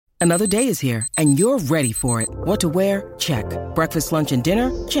Another day is here, and you're ready for it. What to wear? Check. Breakfast, lunch, and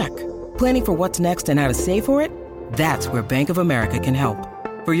dinner? Check. Planning for what's next and how to save for it? That's where Bank of America can help.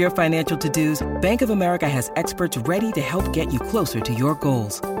 For your financial to-dos, Bank of America has experts ready to help get you closer to your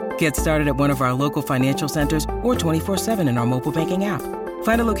goals. Get started at one of our local financial centers or 24/7 in our mobile banking app.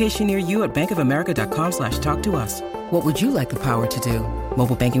 Find a location near you at bankofamerica.com/talktous. What would you like the power to do?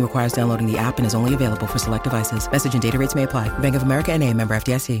 Mobile banking requires downloading the app and is only available for select devices. Message and data rates may apply. Bank of America N.A., member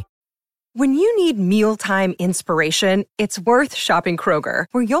FDIC. When you need mealtime inspiration, it's worth shopping Kroger,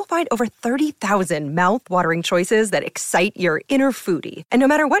 where you'll find over 30,000 mouth-watering choices that excite your inner foodie. And no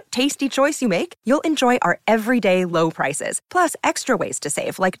matter what tasty choice you make, you'll enjoy our everyday low prices, plus extra ways to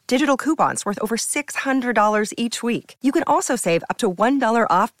save, like digital coupons worth over $600 each week. You can also save up to $1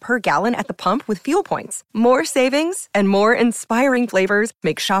 off per gallon at the pump with fuel points. More savings and more inspiring flavors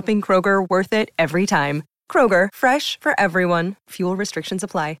make shopping Kroger worth it every time. Kroger, fresh for everyone. Fuel restrictions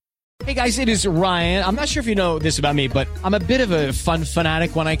apply. Hey guys, it is Ryan. I'm not sure if you know this about me, but I'm a bit of a fun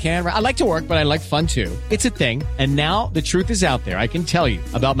fanatic when I can. I like to work, but I like fun too. It's a thing. And now the truth is out there. I can tell you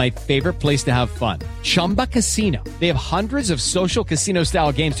about my favorite place to have fun. Chumba Casino. They have hundreds of social casino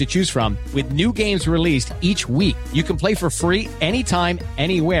style games to choose from with new games released each week. You can play for free anytime,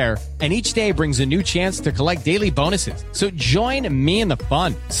 anywhere. And each day brings a new chance to collect daily bonuses. So join me in the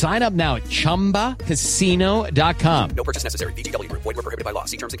fun. Sign up now at ChumbaCasino.com. No purchase necessary. VGW Group. Void where prohibited by law.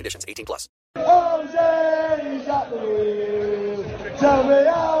 See terms and conditions. 18+. Jose's at the wheel. Tell me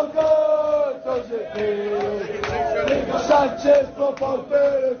how good does it feel? Sanchez, football,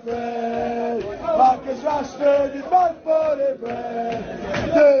 bird friend. Marcus Rashford is my body friend.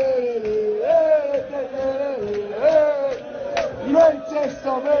 Greatest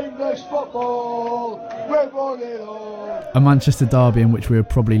of English football. We're running on. A Manchester derby in which we were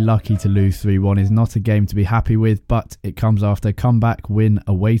probably lucky to lose 3-1 is not a game to be happy with, but it comes after a comeback win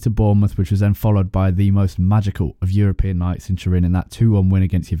away to Bournemouth, which was then followed by the most magical of European nights in Turin in that 2-1 win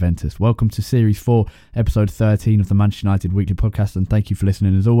against Juventus. Welcome to Series 4, Episode 13 of the Manchester United Weekly Podcast, and thank you for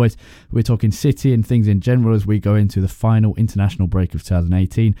listening as always. We're talking City and things in general as we go into the final international break of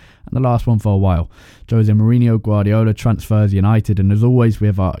 2018, and the last one for a while. Jose Mourinho, Guardiola, transfers, United, and as always we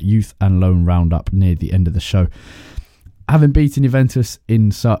have our youth and loan roundup near the end of the show. Having beaten Juventus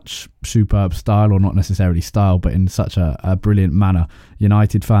in such superb style, or not necessarily style, but in such a brilliant manner,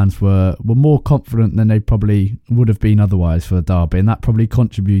 United fans were more confident than they probably would have been otherwise for the derby, and that probably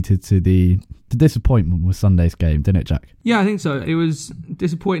contributed to the disappointment with Sunday's game, didn't it, Jack? Yeah, I think so. It was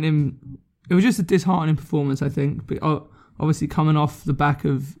disappointing. It was just a disheartening performance, I think. But obviously coming off the back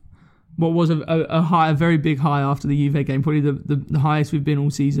of what was a high, a very big high after the Juve game, probably the highest we've been all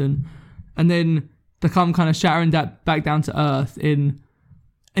season, and then to come kind of shattering that back down to earth I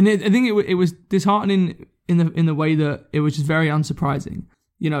think it was disheartening in the way that it was just very unsurprising.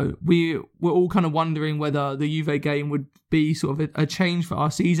 You know, we were all kind of wondering whether the Juve game would be sort of a change for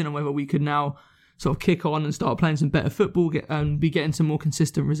our season and whether we could now sort of kick on and start playing some better football and be getting some more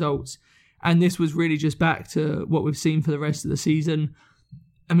consistent results. And this was really just back to what we've seen for the rest of the season.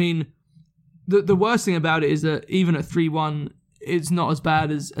 I mean, the worst thing about it is that even at 3-1, it's not as bad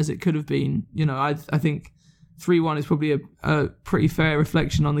as it could have been. You know, I think 3-1 is probably a pretty fair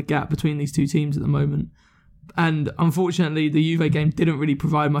reflection on the gap between these two teams at the moment. And unfortunately, the Juve game didn't really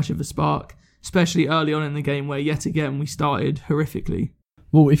provide much of a spark, especially early on in the game where yet again we started horrifically.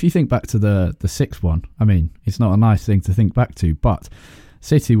 Well, if you think back to the 6-1, I mean, it's not a nice thing to think back to, but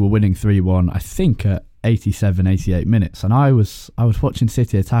City were winning 3-1, I think at 87, 88 minutes. And I was watching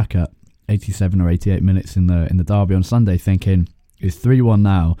City attack at 87 or 88 minutes in the derby on Sunday, thinking it's 3-1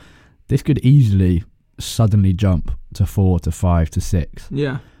 now. This could easily suddenly jump to 4 to 5 to 6.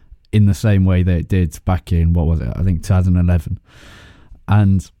 Yeah. In the same way that it did back in, what was it? I think 2011.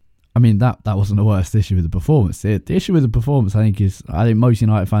 And I mean that wasn't the worst issue with the performance. The issue with the performance, I think most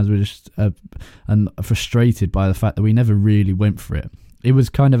United fans were just frustrated by the fact that we never really went for it. It was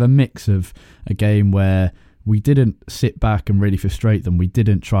kind of a mix of a game where we didn't sit back and really frustrate them. We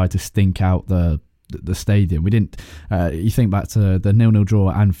didn't try to stink out the stadium. We didn't. You think back to the 0-0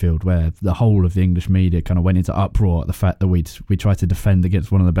 draw at Anfield, where the whole of the English media kind of went into uproar at the fact that we tried to defend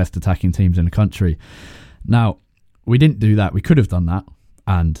against one of the best attacking teams in the country. Now, we didn't do that. We could have done that,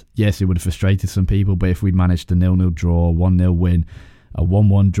 and yes, it would have frustrated some people. But if we'd managed a 0-0 draw, 1-0 win, a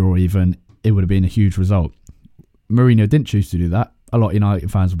 1-1 draw, even, it would have been a huge result. Mourinho didn't choose to do that. A lot of United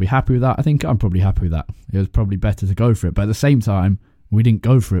fans will be happy with that. I think I'm probably happy with that. It was probably better to go for it. But at the same time, we didn't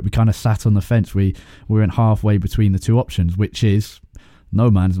go for it. We kind of sat on the fence. We went halfway between the two options, which is no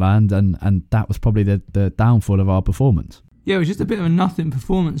man's land. And that was probably the downfall of our performance. Yeah, it was just a bit of a nothing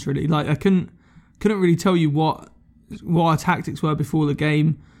performance, really. Like, I couldn't really tell you what our tactics were before the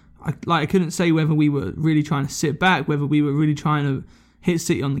game. I couldn't say whether we were really trying to sit back, whether we were really trying to hit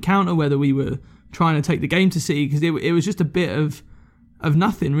City on the counter, whether we were trying to take the game to City, because it was just a bit of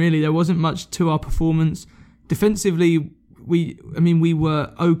nothing, really. There wasn't much to our performance. Defensively, we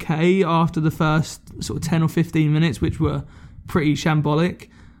were okay after the first sort of 10 or 15 minutes, which were pretty shambolic.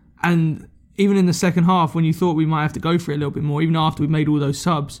 And even in the second half, when you thought we might have to go for it a little bit more, even after we made all those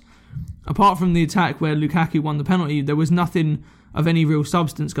subs, apart from the attack where Lukaku won the penalty, there was nothing of any real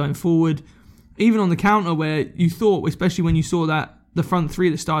substance going forward. Even on the counter, where you thought, especially when you saw that the front three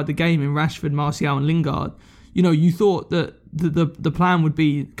that started the game in Rashford, Martial and Lingard, you thought that the plan would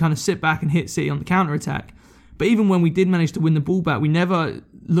be kind of sit back and hit City on the counter attack. But even when we did manage to win the ball back, we never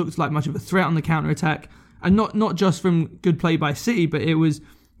looked like much of a threat on the counter attack, and not just from good play by City, but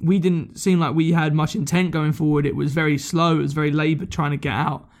we didn't seem like we had much intent going forward. It was very slow, it was very laboured trying to get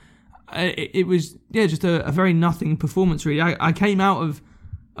out. It was just a very nothing performance, really. I came out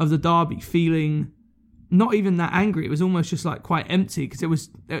of the derby feeling not even that angry. It was almost just like quite empty, because it was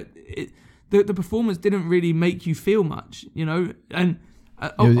the performance didn't really make you feel much, and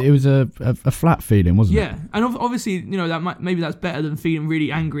it was a flat feeling, wasn't it? Yeah, and obviously, maybe that's better than feeling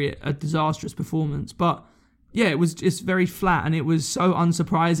really angry at a disastrous performance, but yeah, it was just very flat, and it was so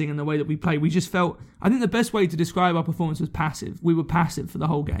unsurprising in the way that we played. We just felt, I think the best way to describe our performance was passive. We were passive for the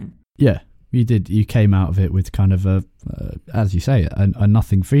whole game. Yeah, you did. You came out of it with kind of as you say, a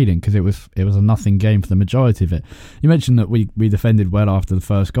nothing feeling, because it was a nothing game for the majority of it. You mentioned that we defended well after the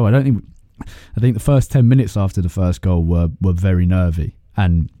first goal. I think the first 10 minutes after the first goal were very nervy,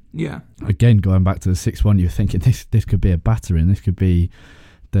 and yeah, again going back to the 6-1, you're thinking this could be a battering. This could be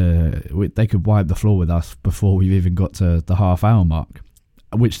they could wipe the floor with us before we've even got to the half-hour mark,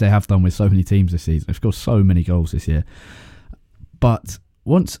 which they have done with so many teams this season. They've scored so many goals this year. But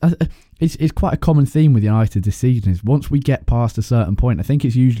once it's quite a common theme with United this season, is once we get past a certain point, I think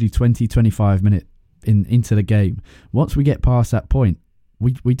it's usually 20-25 minutes into the game, once we get past that point,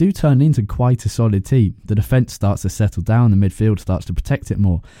 we do turn into quite a solid team. The defence starts to settle down, the midfield starts to protect it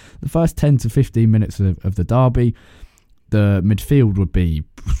more. The first 10 to 15 minutes of the derby, the midfield would be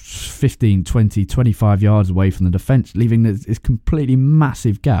 15, 20, 25 yards away from the defence, leaving this completely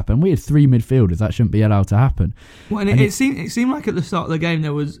massive gap. And we had three midfielders. That shouldn't be allowed to happen. Well, and it seemed like at the start of the game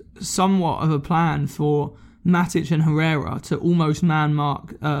there was somewhat of a plan for Matic and Herrera to almost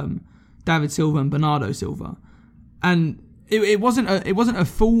man-mark David Silva and Bernardo Silva. And it wasn't a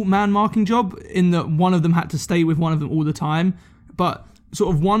full man-marking job, in that one of them had to stay with one of them all the time, but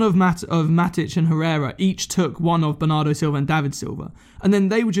sort of one of Matic and Herrera each took one of Bernardo Silva and David Silva, and then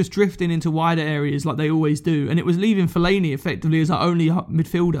they were just drifting into wider areas like they always do, and it was leaving Fellaini effectively as our only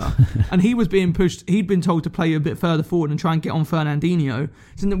midfielder, and he was being pushed. He'd been told to play a bit further forward and try and get on Fernandinho,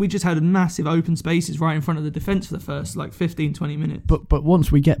 so that we just had massive open spaces right in front of the defence for the first 15-20 minutes. But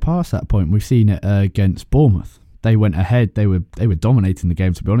once we get past that point, we've seen it against Bournemouth. They went ahead. They were dominating the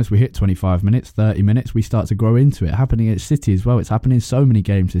game, to be honest. We hit 25 minutes, 30 minutes. We start to grow into it. Happening at City as well. It's happening in so many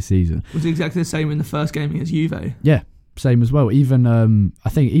games this season. It was exactly the same in the first game against Juve. Yeah, same as well. Even I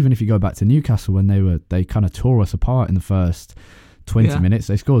think even if you go back to Newcastle, when they kind of tore us apart in the first 20 minutes.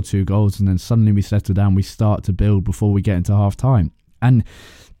 They scored 2 goals, and then suddenly we settle down. We start to build before we get into half time. And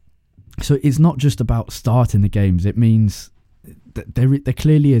so it's not just about starting the games. It means there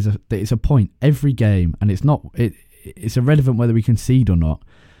clearly is it's a point every game, and it's irrelevant whether we concede or not,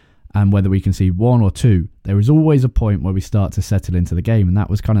 and whether we concede 1 or 2. There is always a point where we start to settle into the game, and that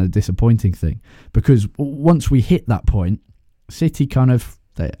was kind of the disappointing thing, because once we hit that point, City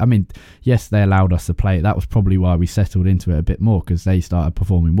yes, they allowed us to play. That was probably why we settled into it a bit more, because they started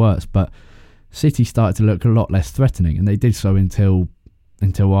performing worse. But City started to look a lot less threatening, and they did so until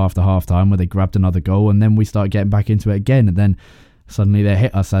after half time, where they grabbed another goal, and then we started getting back into it again, and then suddenly they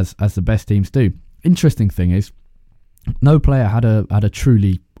hit us as the best teams do. Interesting thing is, no player had a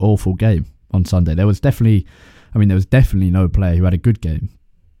truly awful game on Sunday. There was definitely no player who had a good game.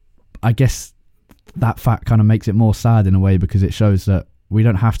 I guess that fact kind of makes it more sad in a way, because it shows that we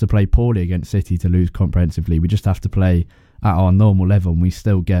don't have to play poorly against City to lose comprehensively. We just have to play at our normal level, and we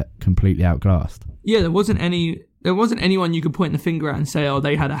still get completely outclassed. Yeah, there wasn't anyone you could point the finger at and say, "Oh,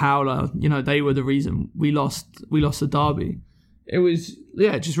 they had a howler. They were the reason we lost the derby." It was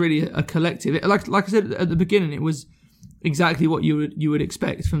just really a collective. Like I said at the beginning, it was exactly what you would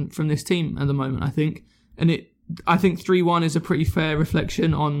expect from this team at the moment, I think. And I think 3-1 is a pretty fair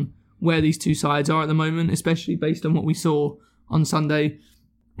reflection on where these two sides are at the moment, especially based on what we saw on Sunday.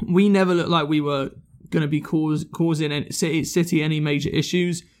 We never looked like we were going to be causing City any major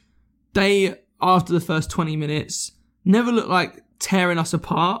issues. They, after the first 20 minutes, never looked like tearing us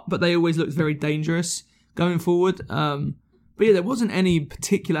apart, but they always looked very dangerous going forward. But But yeah, there wasn't any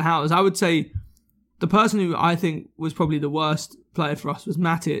particular howlers. I would say the person who I think was probably the worst player for us was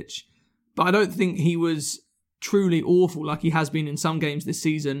Matic, but I don't think he was truly awful like he has been in some games this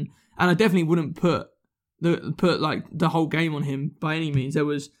season. And I definitely wouldn't put the whole game on him by any means. There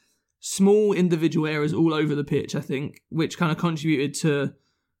was small individual errors all over the pitch, I think, which kind of contributed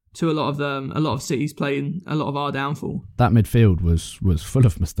to a lot of City's playing, a lot of our downfall. That midfield was full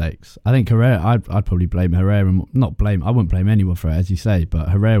of mistakes. I think Herrera, I'd probably blame Herrera, I wouldn't blame anyone for it, as you say, but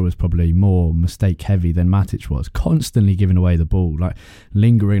Herrera was probably more mistake heavy than Matic was, constantly giving away the ball, like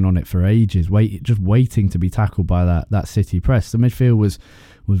lingering on it for ages, just waiting to be tackled by that City press. The midfield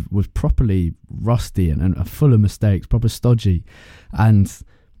was properly rusty and full of mistakes, proper stodgy, and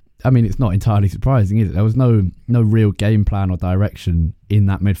I mean, it's not entirely surprising, is it? There was no real game plan or direction in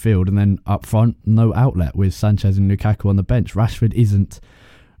that midfield, and then up front, no outlet with Sanchez and Lukaku on the bench. Rashford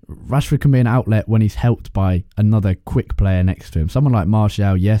can be an outlet when he's helped by another quick player next to him. Someone like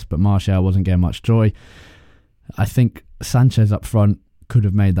Martial, yes, but Martial wasn't getting much joy. I think Sanchez up front could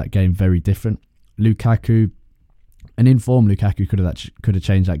have made that game very different. Lukaku, an informed Lukaku could have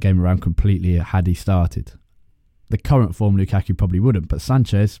changed that game around completely had he started. The current form Lukaku probably wouldn't, but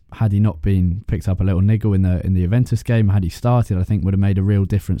Sanchez, had he not been picked up a little niggle in the Juventus game, had he started, I think would have made a real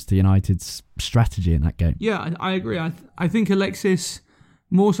difference to United's strategy in that game. Yeah, I agree. I think Alexis,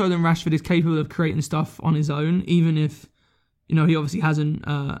 more so than Rashford, is capable of creating stuff on his own, even if he obviously hasn't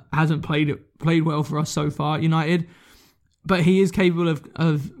played well for us so far at United. But he is capable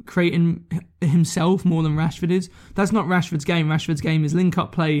of creating himself more than Rashford is. That's not Rashford's game. Rashford's game is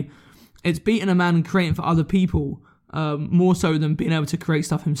link-up play. It's beating a man and creating for other people more so than being able to create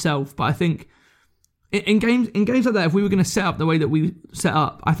stuff himself. But I think in games like that, if we were going to set up the way that we set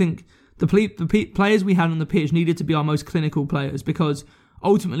up, I think the players we had on the pitch needed to be our most clinical players, because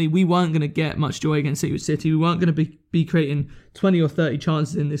ultimately we weren't going to get much joy against City. We weren't going to be creating 20 or 30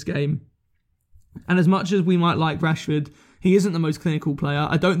 chances in this game. And as much as we might like Rashford, he isn't the most clinical player.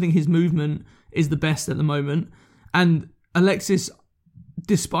 I don't think his movement is the best at the moment. And Alexis,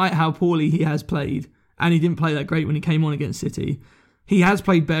 despite how poorly he has played, and he didn't play that great when he came on against City, he has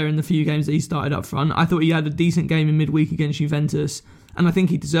played better in the few games that he started up front. I thought he had a decent game in midweek against Juventus, and I think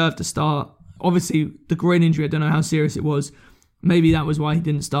he deserved to start. Obviously, the groin injury, I don't know how serious it was. Maybe that was why he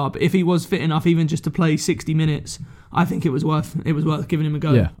didn't start. But if he was fit enough, even just to play 60 minutes, I think it was worth giving him a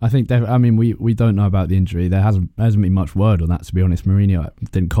go. Yeah, I think. We don't know about the injury. There hasn't been much word on that, to be honest. Mourinho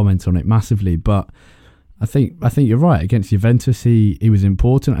didn't comment on it massively, but I think you're right. Against Juventus, he was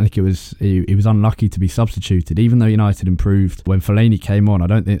important. I think he was unlucky to be substituted, even though United improved when Fellaini came on.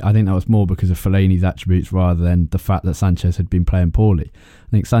 I think that was more because of Fellaini's attributes rather than the fact that Sanchez had been playing poorly.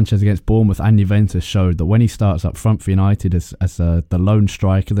 I think Sanchez against Bournemouth and Juventus showed that when he starts up front for United as the lone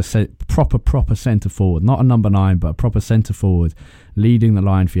striker, the proper centre forward, not a number 9, but a proper centre forward, leading the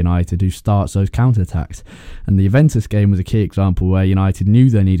line for United, who starts those counter-attacks. And the Juventus game was a key example where United knew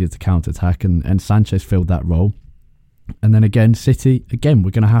they needed to counter-attack, and Sanchez filled that role. And then again, City, we're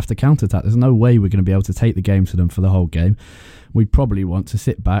going to have to counter-attack. There's no way we're going to be able to take the game to them for the whole game. We'd probably want to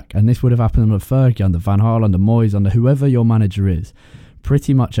sit back, and this would have happened under Fergie, under Van Gaal, under Moyes, under whoever your manager is.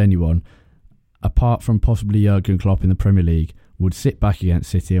 Pretty much anyone, apart from possibly Jurgen Klopp in the Premier League, would sit back against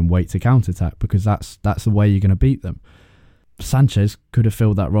City and wait to counter-attack, because that's the way you're going to beat them. Sanchez could have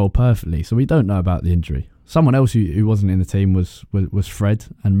filled that role perfectly, so we don't know about the injury. Someone else who wasn't in the team was Fred,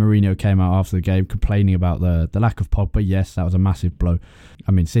 and Mourinho came out after the game complaining about the lack of Pogba. Yes, that was a massive blow.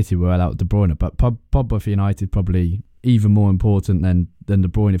 I mean, City were without De Bruyne, but Pogba for United probably even more important than De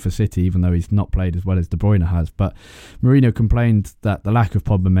Bruyne for City, even though he's not played as well as De Bruyne has. But Mourinho complained that the lack of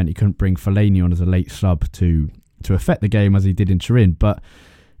Pogba meant he couldn't bring Fellaini on as a late sub to affect the game as he did in Turin. But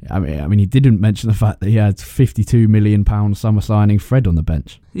I mean, he didn't mention the fact that he had £52 million summer signing Fred on the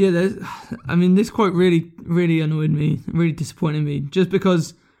bench. Yeah, this quote really annoyed me, really disappointed me, just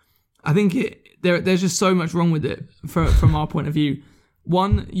because I think there's just so much wrong with it from our point of view.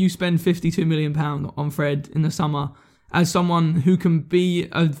 One, you spend £52 million on Fred in the summer as someone who can be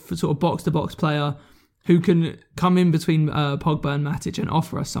a sort of box-to-box player, who can come in between Pogba and Matic and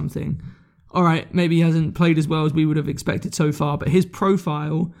offer us something. All right, maybe he hasn't played as well as we would have expected so far, but his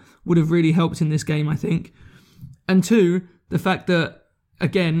profile would have really helped in this game, I think. And two, the fact that,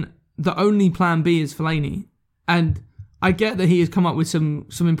 again, the only plan B is Fellaini. And I get that he has come up with some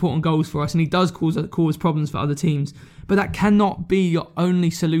important goals for us, and he does cause problems for other teams, but that cannot be your only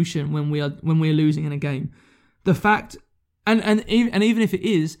solution when we're losing in a game. The fact, and even if it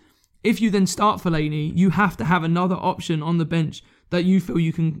is, if you then start Fellaini, you have to have another option on the bench that you feel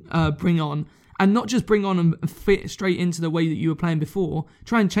you can bring on. and not just bring on and fit straight into the way that you were playing before.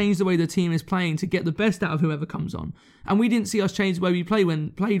 Try and change the way the team is playing to get the best out of whoever comes on. And we didn't see us change the way we played when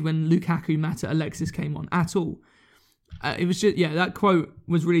Lukaku, Mata, Alexis came on at all. It was just, that quote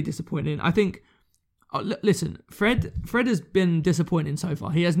was really disappointing. I think, listen, Fred has been disappointing so far.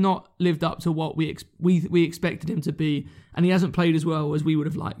 He has not lived up to what we expected him to be, and he hasn't played as well as we would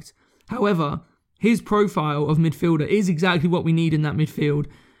have liked. However, his profile of midfielder is exactly what we need in that midfield.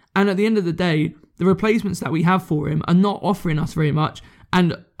 And at the end of the day, the replacements that we have for him are not offering us very much,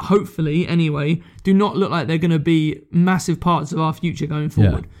 and hopefully, anyway, do not look like they're going to be massive parts of our future going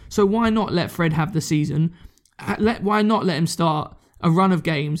forward. Yeah. So why not let Fred have the season? Why not let him start a run of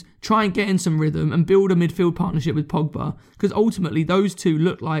games, try and get in some rhythm and build a midfield partnership with Pogba? Because ultimately, those two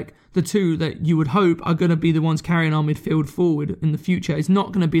look like the two that you would hope are going to be the ones carrying our midfield forward in the future. It's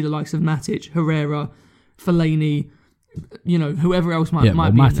not going to be the likes of Matic, Herrera, Fellaini, whoever else might be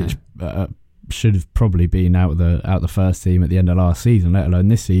Matic, in there. Should have probably been out the first team at the end of last season, let alone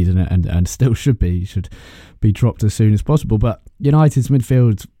this season, and still should be dropped as soon as possible. But United's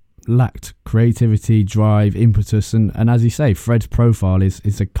midfield lacked creativity, drive, impetus, and as you say, Fred's profile is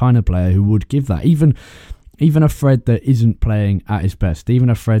the kind of player who would give that. Even a Fred that isn't playing at his best, even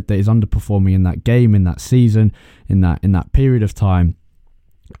a Fred that is underperforming in that game, in that season, in that period of time,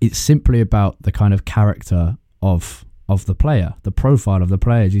 it's simply about the kind of character of the player, the profile of the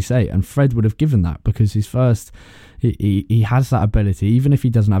player, as you say, and Fred would have given that, because he has that ability. Even if he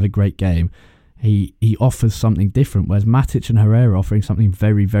doesn't have a great game, he offers something different, whereas Matic and Herrera are offering something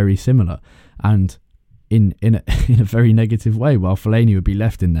very, very similar, and in a very negative way, while Fellaini would be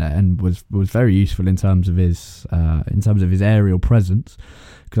left in there and was very useful in terms of his aerial presence,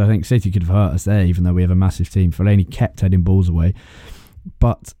 because I think City could have hurt us there, even though we have a massive team. Fellaini kept heading balls away,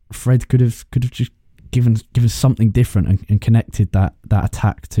 but Fred could have just given something different and connected that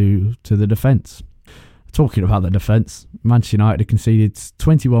attack to the defence. Talking about the defence, Manchester United have conceded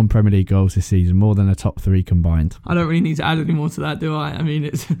 21 Premier League goals this season, more than the top three combined. I don't really need to add any more to that, do I? I mean,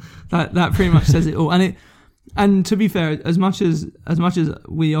 it's that pretty much says it all. And to be fair, as much as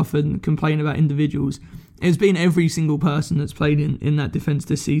we often complain about individuals, it's been every single person that's played in that defence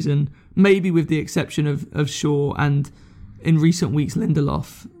this season, maybe with the exception of Shaw and in recent weeks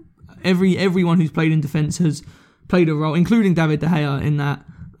Lindelof. Everyone who's played in defence has played a role, including David De Gea in that,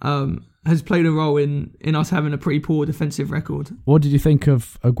 has played a role in us having a pretty poor defensive record. What did you think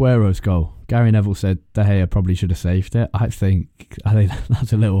of Aguero's goal? Gary Neville said De Gea probably should have saved it. I think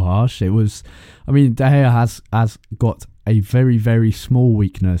that's a little harsh. It was, De Gea has got a very, very small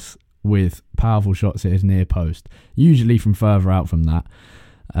weakness with powerful shots at his near post, usually from further out from that,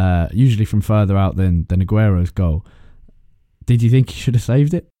 usually from further out than Aguero's goal. Did you think he should have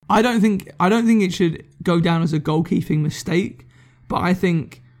saved it? I don't think it should go down as a goalkeeping mistake, but I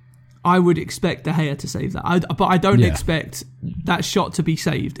think I would expect De Gea to save that. But I don't expect that shot to be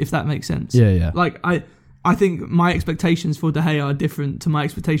saved, if that makes sense. Yeah. Like, I think my expectations for De Gea are different to my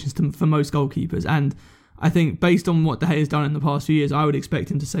expectations for most goalkeepers, and I think based on what De Gea has done in the past few years, I would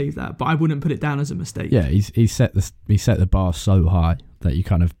expect him to save that, but I wouldn't put it down as a mistake. Yeah, he set the bar so high that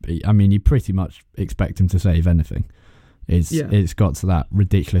you pretty much expect him to save anything. It's got to that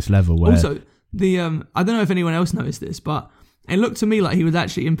ridiculous level where... Also, I don't know if anyone else noticed this, but it looked to me like he was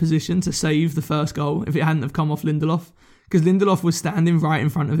actually in position to save the first goal if it hadn't have come off Lindelof, because Lindelof was standing right in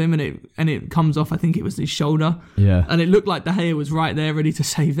front of him and it comes off, I think it was his shoulder. Yeah. And it looked like De Gea was right there ready to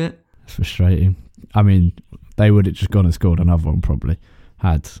save it. It's frustrating. They would have just gone and scored another one probably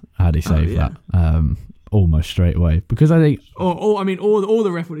had he saved that. Almost straight away, because I think all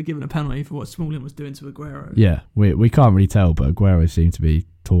the ref would have given a penalty for what Smalling was doing to Aguero. Yeah, we can't really tell, but Aguero seemed to be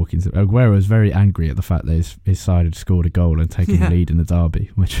talking to Aguero was very angry at the fact that his side had scored a goal and taken the lead in the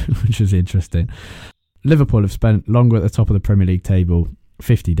derby, which was interesting. Liverpool have spent longer at the top of the Premier League table,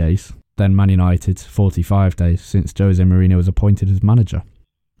 50 days, than Man United, 45 days, since Jose Mourinho was appointed as manager.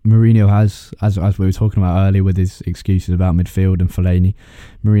 Mourinho has, as we were talking about earlier with his excuses about midfield and Fellaini,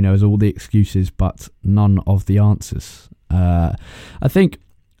 Mourinho has all the excuses but none of the answers. I think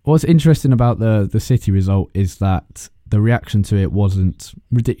what's interesting about the City result is that the reaction to it wasn't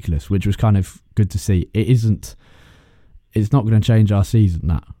ridiculous, which was kind of good to see. It's not going to change our season,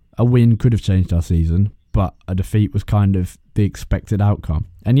 that. A win could have changed our season, but a defeat was kind of the expected outcome.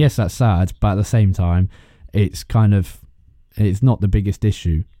 And yes, that's sad, but at the same time, it's not the biggest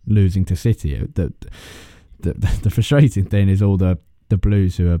issue losing to City. The frustrating thing is all the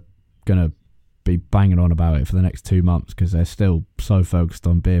Blues who are going to be banging on about it for the next 2 months, because they're still so focused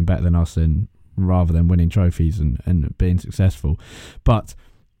on being better than us rather than winning trophies and being successful. But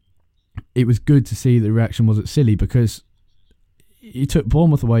it was good to see the reaction wasn't silly, because you took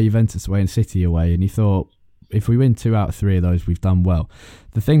Bournemouth away, Juventus away, and City away, and you thought, if we win 2 out of 3 of those, we've done well.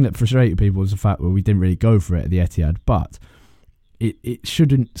 The thing that frustrated people was the fact that we didn't really go for it at the Etihad, but it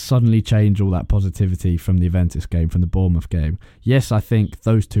shouldn't suddenly change all that positivity from the Juventus game, from the Bournemouth game. Yes, I think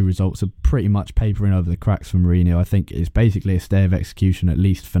those 2 results are pretty much papering over the cracks for Mourinho. I think it's basically a stay of execution, at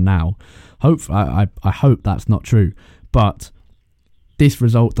least for now. I hope that's not true, but this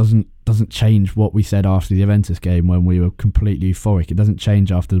result doesn't change what we said after the Juventus game when we were completely euphoric. It doesn't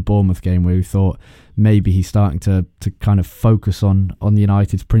change after the Bournemouth game where we thought maybe he's starting to kind of focus on the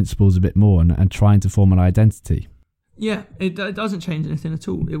United's principles a bit more and trying to form an identity. Yeah, it doesn't change anything at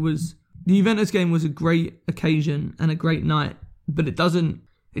all. The Juventus game was a great occasion and a great night, but it doesn't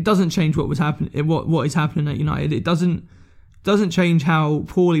change what was happening. What is happening at United? It doesn't change how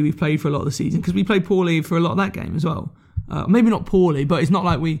poorly we've played for a lot of the season, because we played poorly for a lot of that game as well. Maybe not poorly, but it's not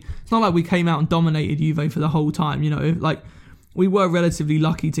like we came out and dominated Juve for the whole time. Like we were relatively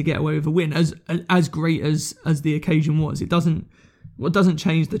lucky to get away with a win. As great as the occasion was, it doesn't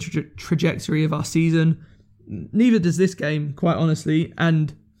change the trajectory of our season. Neither does this game, quite honestly,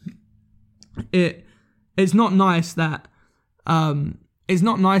 and it's not nice that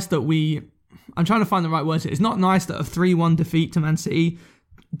we. I'm trying to find the right words here. It's not nice that a 3-1 defeat to Man City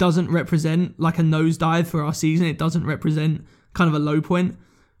doesn't represent like a nosedive for our season. It doesn't represent kind of a low point,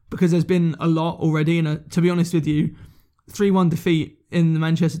 because there's been a lot already. And to be honest with you, 3-1 defeat in the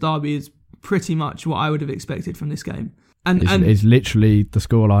Manchester derby is pretty much what I would have expected from this game. And it's literally the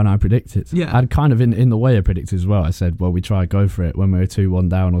scoreline I predicted. Yeah. And kind of in the way I predicted as well. I said, well, we try to go for it when we were 2-1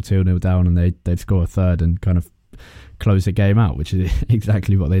 down or 2-0 down, and they'd score a third and kind of close the game out, which is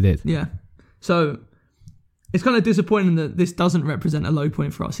exactly what they did. Yeah. So it's kind of disappointing that this doesn't represent a low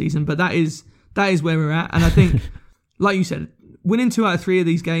point for our season, but that is where we're at. And I think, like you said, winning 2 out of 3 of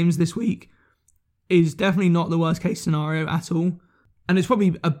these games this week is definitely not the worst case scenario at all. And it's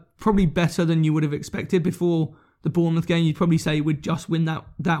probably better than you would have expected before the Bournemouth game. You'd probably say we'd just win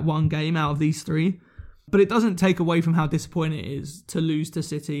that one game out of these 3. But it doesn't take away from how disappointing it is to lose to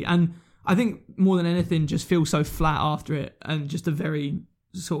City. And I think more than anything, just feel so flat after it, and just a very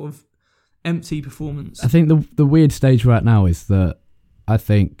sort of empty performance. I think the weird stage we're at now is that I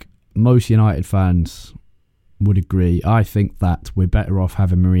think most United fans would agree. I think that we're better off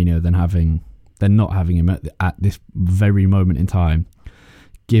having Mourinho than not having him at this very moment in time,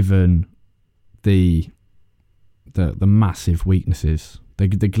 given the massive weaknesses, the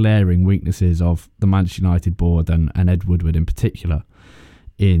glaring weaknesses of the Manchester United board and Ed Woodward in particular,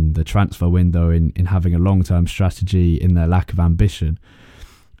 in the transfer window, in having a long-term strategy, in their lack of ambition,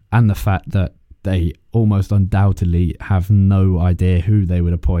 and the fact that they almost undoubtedly have no idea who they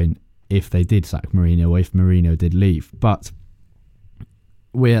would appoint if they did sack Mourinho or if Mourinho did leave. But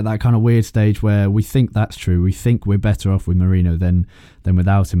we're at that kind of weird stage where we think that's true. We think we're better off with Mourinho than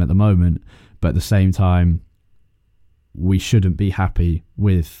without him at the moment. But at the same time, we shouldn't be happy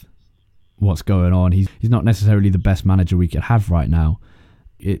with what's going on. He's not necessarily the best manager we could have right now.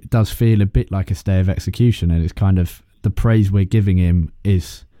 It does feel a bit like a stay of execution, and it's kind of the praise we're giving him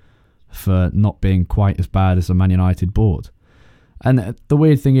is for not being quite as bad as the Man United board. And the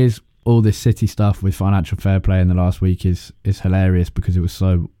weird thing is, all this City stuff with financial fair play in the last week is hilarious because it was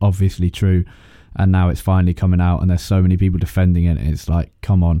so obviously true, and now it's finally coming out and there's so many people defending it. It's like,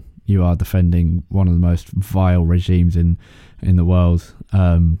 come on, you are defending one of the most vile regimes in the world,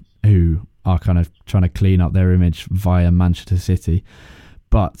 who are kind of trying to clean up their image via Manchester City.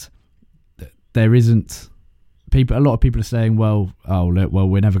 But there isn't people. A lot of people are saying, well,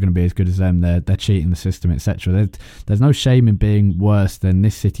 we're never going to be as good as them. They're cheating the system, etc. There's no shame in being worse than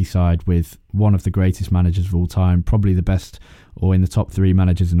this City side with one of the greatest managers of all time, probably the best, or in the top 3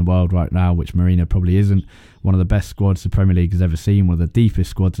 managers in the world right now, which Mourinho probably isn't. One of the best squads the Premier League has ever seen, one of the deepest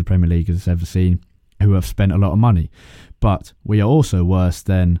squads the Premier League has ever seen, who have spent a lot of money. But we are also worse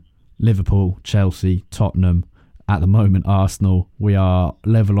than Liverpool, Chelsea, Tottenham, at the moment Arsenal. We are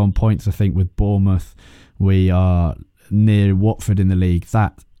level on points, I think, with Bournemouth. We are near Watford in the league.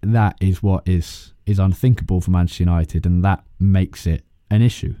 That is what is unthinkable for Manchester United, and that makes it an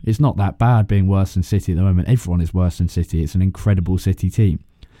issue. It's not that bad being worse than City at the moment. Everyone is worse than City. It's an incredible City team,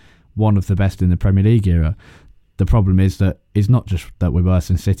 one of the best in the Premier League era. The problem is that it's not just that we're worse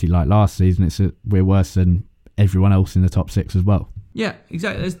than City like last season, it's that we're worse than everyone else in the top 6 as well. Yeah,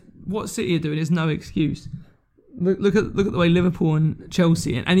 exactly. What City are doing is no excuse. Look at the way Liverpool and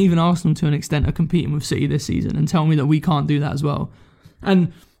Chelsea and even Arsenal to an extent are competing with City this season, and tell me that we can't do that as well.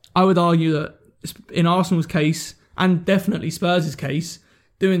 And I would argue that in Arsenal's case, and definitely Spurs' case,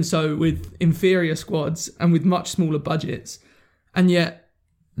 doing so with inferior squads and with much smaller budgets, and yet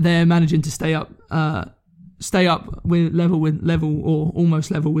they're managing to stay up stay up with level or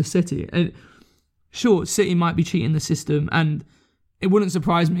almost level with City. And sure, City might be cheating the system, and it wouldn't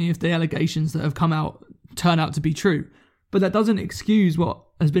surprise me if the allegations that have come out turn out to be true. But that doesn't excuse what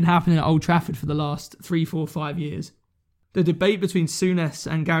has been happening at Old Trafford for the last 3, 4, 5 years. The debate between Souness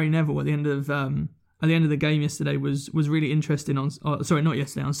and Gary Neville at the end of the game yesterday was really interesting. On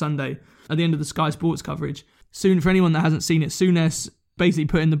Sunday, at the end of the Sky Sports coverage. For anyone that hasn't seen it, Souness basically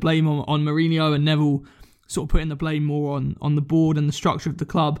putting the blame on Mourinho, and Neville sort of putting the blame more on the board and the structure of the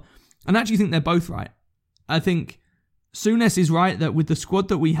club. And I actually think they're both right. I think Souness is right that with the squad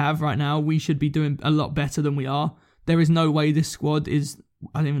that we have right now, we should be doing a lot better than we are. There is no way this squad is...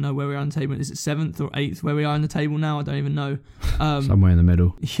 I don't even know where we are on the table. Is it 7th or 8th where we are on the table now? I don't even know. Somewhere in the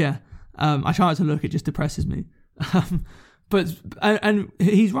middle. Yeah. I try not to look. It just depresses me. But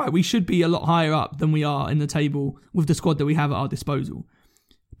he's right. We should be a lot higher up than we are in the table with the squad that we have at our disposal.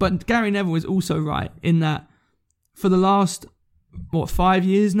 But Gary Neville is also right in that for the last, 5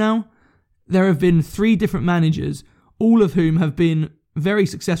 years now, there have been 3 different managers, all of whom have been very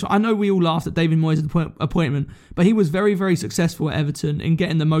successful. I know we all laughed at David Moyes' appointment, but he was very, very successful at Everton in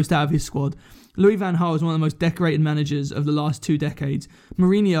getting the most out of his squad. Louis van Gaal is one of the most decorated managers of the last 2 decades.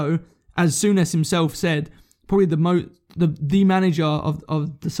 Mourinho, as Souness himself said, probably the manager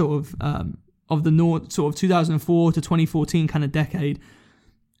of the sort of the North, sort of 2004 to 2014 kind of decade.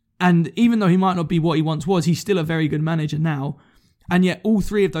 And even though he might not be what he once was, he's still a very good manager now. And yet all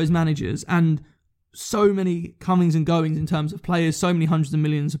 3 of those managers, and so many comings and goings in terms of players, so many hundreds of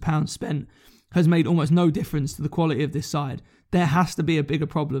millions of pounds spent, has made almost no difference to the quality of this side. There has to be a bigger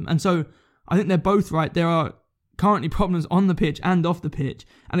problem. And so I think they're both right. There are currently problems on the pitch and off the pitch,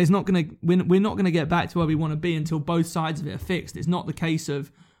 and we're not going to get back to where we want to be until both sides of it are fixed. It's not the case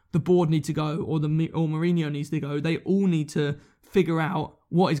of the board need to go or Mourinho needs to go. They all need to figure out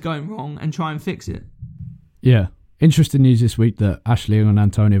what is going wrong and try and fix it. Yeah. Interesting news this week that Ashley Young and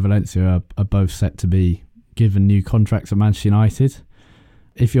Antonio Valencia are both set to be given new contracts at Manchester United.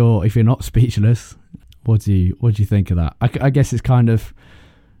 If you're not speechless, what do you think of that? I guess it's kind of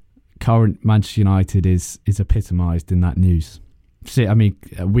current Manchester United is epitomised in that news. See, I mean,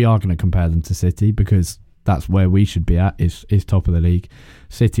 we are going to compare them to City because that's where we should be at, is top of the league.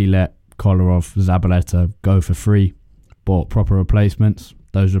 City let Kolarov, Zabaleta go for free, bought proper replacements.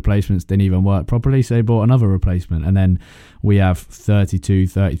 Those replacements didn't even work properly, so they bought another replacement. And then we have 32,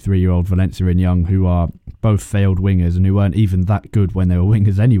 33-year-old Valencia and Young, who are both failed wingers and who weren't even that good when they were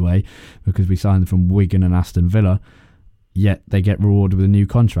wingers anyway, because we signed them from Wigan and Aston Villa. Yet they get rewarded with a new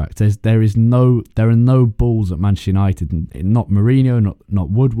contract. There are no balls at Manchester United. Not Mourinho, not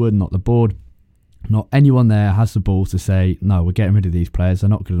Woodward, not the board. Not anyone there has the balls to say, no, we're getting rid of these players. They're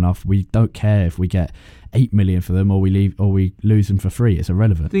not good enough. We don't care if we get 8 million for them or we lose them for free. It's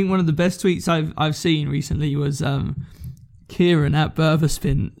irrelevant. I think one of the best tweets I've seen recently was Kieran at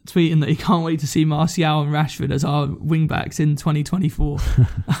Burverspin tweeting that he can't wait to see Martial and Rashford as our wing backs in 2024.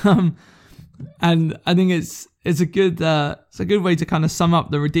 And I think it's a good way to kind of sum up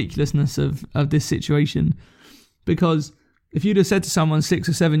the ridiculousness of this situation, because if you'd have said to someone 6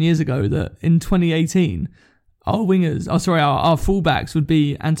 or 7 years ago that in 2018 our fullbacks would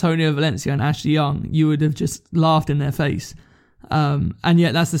be Antonio Valencia and Ashley Young, you would have just laughed in their face. And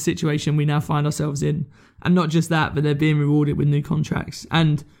yet that's the situation we now find ourselves in. And not just that, but they're being rewarded with new contracts.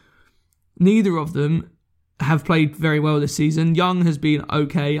 And neither of them have played very well this season. Young has been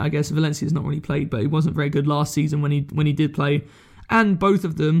okay. I guess Valencia's not really played, but he wasn't very good last season when he did play. And both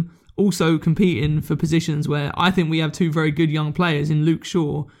of them also competing for positions where I think we have 2 very good young players in Luke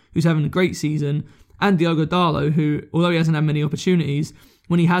Shaw, who's having a great season, and Diogo Dalot, who, although he hasn't had many opportunities,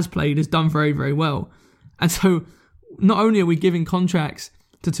 when he has played, has done very, very well. And so not only are we giving contracts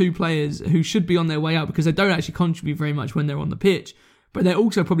to 2 players who should be on their way out because they don't actually contribute very much when they're on the pitch, but they're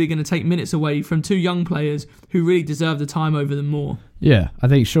also probably going to take minutes away from 2 young players who really deserve the time over them more. Yeah, I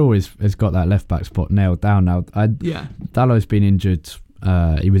think Shaw has got that left-back spot nailed down now. Dalot's been injured.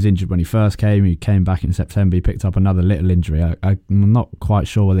 He was injured when he first came. He came back in September. He picked up another little injury. I'm not quite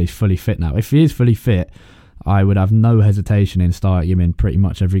sure whether he's fully fit now. If he is fully fit, I would have no hesitation in starting him in pretty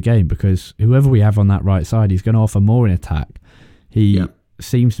much every game, because whoever we have on that right side, he's going to offer more in attack. He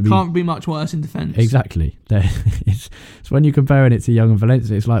seems to be... Can't be much worse in defence. Exactly. It's when you're comparing it to Young and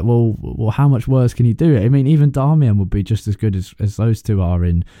Valencia, it's like, well, how much worse can he do it? I mean, even Darmian would be just as good as those 2 are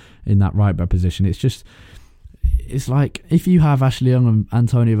in that right back position. It's just... it's like if you have Ashley Young and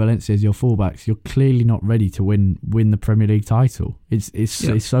Antonio Valencia as your fullbacks, you're clearly not ready to win the Premier League title.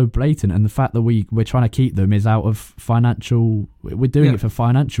 It's so blatant, and the fact that we're trying to keep them is out of financial. We're doing it for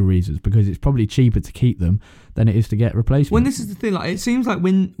financial reasons because it's probably cheaper to keep them than it is to get replacements. When this is the thing, like it seems like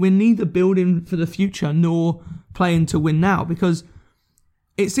we're neither building for the future nor playing to win now, because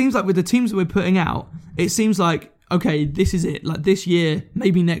it seems like with the teams that we're putting out, it seems like, okay, this is it. Like this year,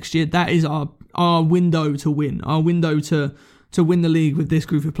 maybe next year, that is our window to win, our window to win the league with this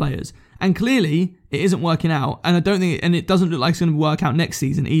group of players. And clearly, it isn't working out. And I don't think, and it doesn't look like it's going to work out next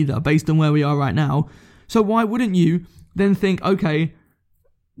season either, based on where we are right now. So why wouldn't you then think, okay,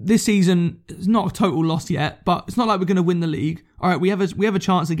 this season is not a total loss yet, but it's not like we're going to win the league. All right, we have a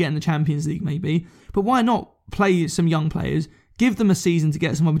chance of getting the Champions League maybe, but why not play some young players? Give them a season to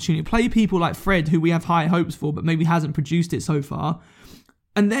get some opportunity. Play people like Fred, who we have high hopes for, but maybe hasn't produced it so far.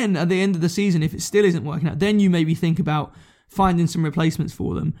 And then at the end of the season, if it still isn't working out, then you maybe think about finding some replacements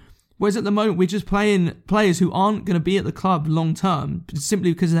for them. Whereas at the moment, we're just playing players who aren't going to be at the club long term,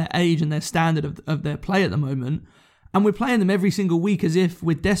 simply because of their age and their standard of their play at the moment. And we're playing them every single week as if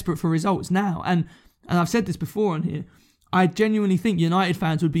we're desperate for results now. And I've said this before on here, I genuinely think United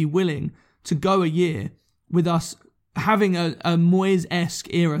fans would be willing to go a year with us having a Moyes-esque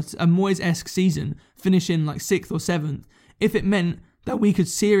era, a Moyes-esque season, finishing like 6th or 7th, if it meant that we could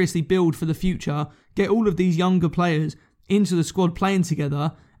seriously build for the future, get all of these younger players into the squad playing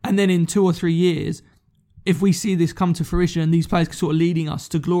together, and then in 2 or 3 years, if we see this come to fruition and these players sort of leading us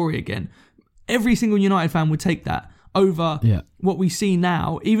to glory again, every single United fan would take that over what we see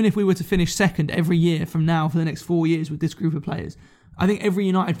now. Even if we were to finish second every year from now for the next 4 years with this group of players, I think every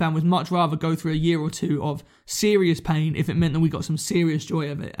United fan would much rather go through a year or two of serious pain if it meant that we got some serious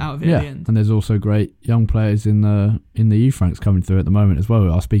joy out of it at the end. And there's also great young players in the youth ranks coming through at the moment as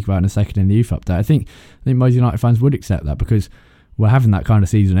well. I'll speak about in a second in the youth update. I think most United fans would accept that because we're having that kind of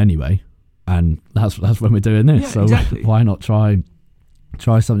season anyway, and that's when we're doing this. Yeah, so exactly. Why not try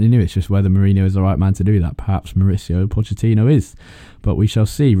something new? It's just whether Mourinho is the right man to do that. Perhaps Mauricio Pochettino is, but we shall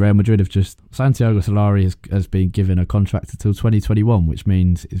see. Real Madrid have Santiago Solari has been given a contract until 2021, which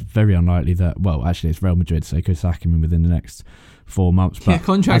means it's very unlikely that, well, actually it's Real Madrid, so they could sack him within the next 4 months. But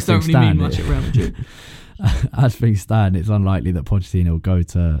contracts don't really mean much at Real Madrid. As things stand, it's unlikely that Pochettino will go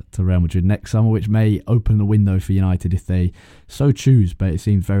to Real Madrid next summer, which may open the window for United if they so choose, but it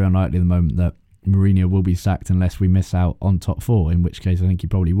seems very unlikely at the moment that Mourinho will be sacked unless we miss out on top 4, in which case I think he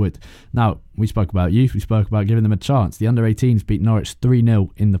probably would. Now, we spoke about youth, we spoke about giving them a chance. The under-18s beat Norwich 3-0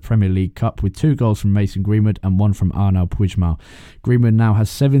 in the Premier League Cup with 2 goals from Mason Greenwood and 1 from Arnaud Puigdemont. Greenwood now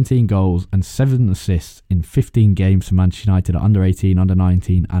has 17 goals and 7 assists in 15 games for Manchester United at under-18,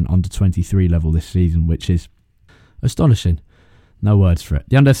 under-19 and under-23 level this season, which is astonishing. No words for it.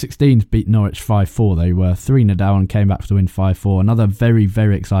 The under-16s beat Norwich 5-4. They were 3-0 down and came back to win 5-4. Another very,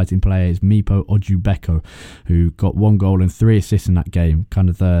 very exciting player is Mipo Ojubeko, who got 1 goal and 3 assists in that game.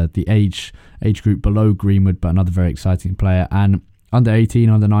 Kind of the age group below Greenwood, but another very exciting player. And under-18,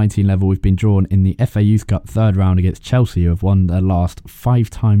 under-19 level, we've been drawn in the FA Youth Cup 3rd round against Chelsea, who have won their last 5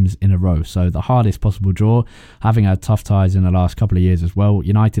 times in a row. So the hardest possible draw, having had tough ties in the last couple of years as well.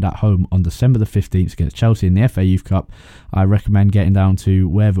 United at home on December the 15th against Chelsea in the FA Youth Cup. I recommend getting down to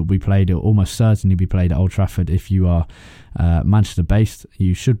wherever we played. It will almost certainly be played at Old Trafford. If you are Manchester based,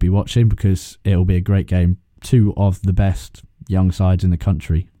 you should be watching because it will be a great game. 2 of the best young sides in the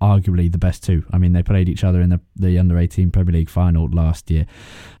country, arguably the best 2. I mean, they played each other in the under-18 Premier League final last year.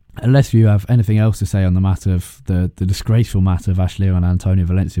 Unless you have anything else to say on the matter of the disgraceful matter of Ashley and Antonio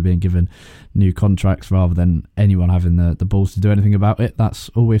Valencia being given new contracts rather than anyone having the balls to do anything about it, that's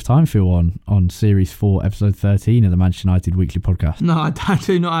all we have time for on Series 4, Episode 13 of the Manchester United Weekly Podcast. No, I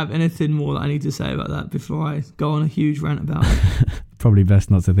do not have anything more that I need to say about that before I go on a huge rant about it. Probably best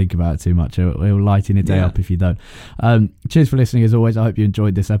not to think about it too much. It'll lighten your day up if you don't. Cheers for listening as always. I hope you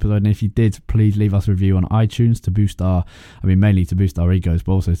enjoyed this episode, and if you did, please leave us a review on iTunes to boost mainly to boost our egos,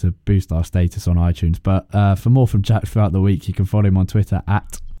 but also to boost our status on iTunes. But for more from Jack throughout the week, you can follow him on Twitter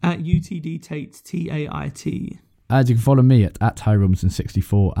at UTD Tate, TAIT. And you can follow me at Harry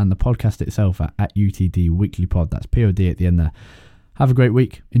Robinson64 and the podcast itself at UTD Weekly Pod. That's POD at the end there. Have a great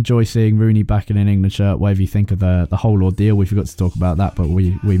week. Enjoy seeing Rooney back in an England shirt. Whatever you think of the whole ordeal, we forgot to talk about that, but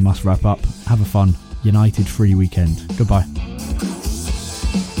we must wrap up. Have a fun United free weekend. Goodbye.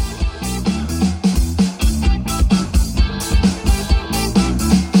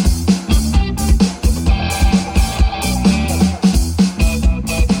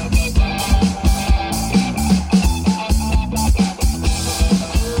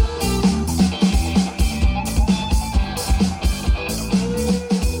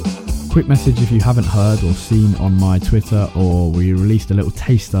 Quick message, if you haven't heard or seen on my Twitter, or we released a little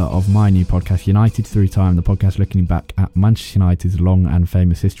taster of my new podcast, United Through Time, the podcast looking back at Manchester United's long and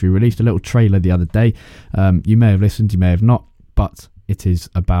famous history. Released a little trailer the other day. You may have listened, you may have not, but it is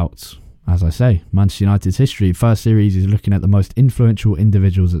about, as I say, Manchester United's history. First series is looking at the most influential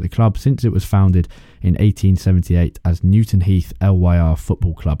individuals at the club since it was founded in 1878 as Newton Heath LYR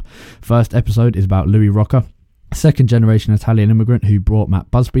Football Club. First episode is about Louis Rocca, second generation Italian immigrant who brought Matt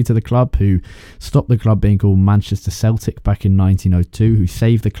Busby to the club, who stopped the club being called Manchester Celtic back in 1902, who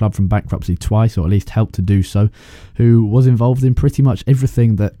saved the club from bankruptcy twice, or at least helped to do so, who was involved in pretty much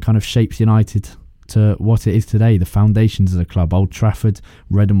everything that kind of shapes United to what it is today, the foundations of the club, Old Trafford,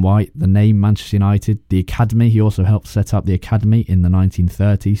 red and white, the name Manchester United, the academy. He also helped set up the academy in the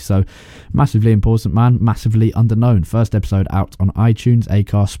 1930s, so massively important man, massively underknown. First episode out on iTunes,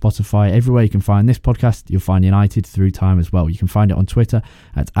 Acast, Spotify, everywhere you can find this podcast. You'll find United Through Time as well. You can find it on Twitter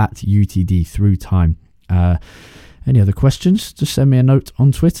at UTD Through Time. Any other questions, just send me a note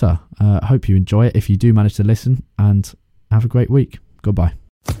on Twitter. I hope you enjoy it if you do manage to listen, and have a great week. Goodbye.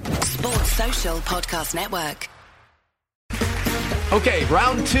 Sports Social Podcast Network. Okay,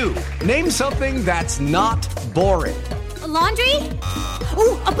 round two. Name something that's not boring. A laundry?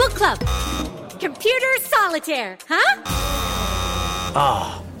 Ooh, a book club. Computer solitaire, huh?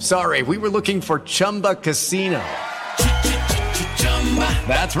 Ah, sorry, we were looking for Chumba Casino.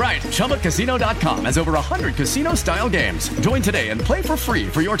 That's right, ChumbaCasino.com has over 100 casino-style games. Join today and play for free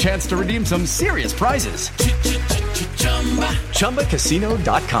for your chance to redeem some serious prizes.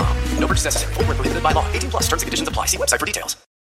 ChumbaCasino.com. No purchase necessary. Void where prohibited by law. 18 plus terms and conditions apply. See website for details.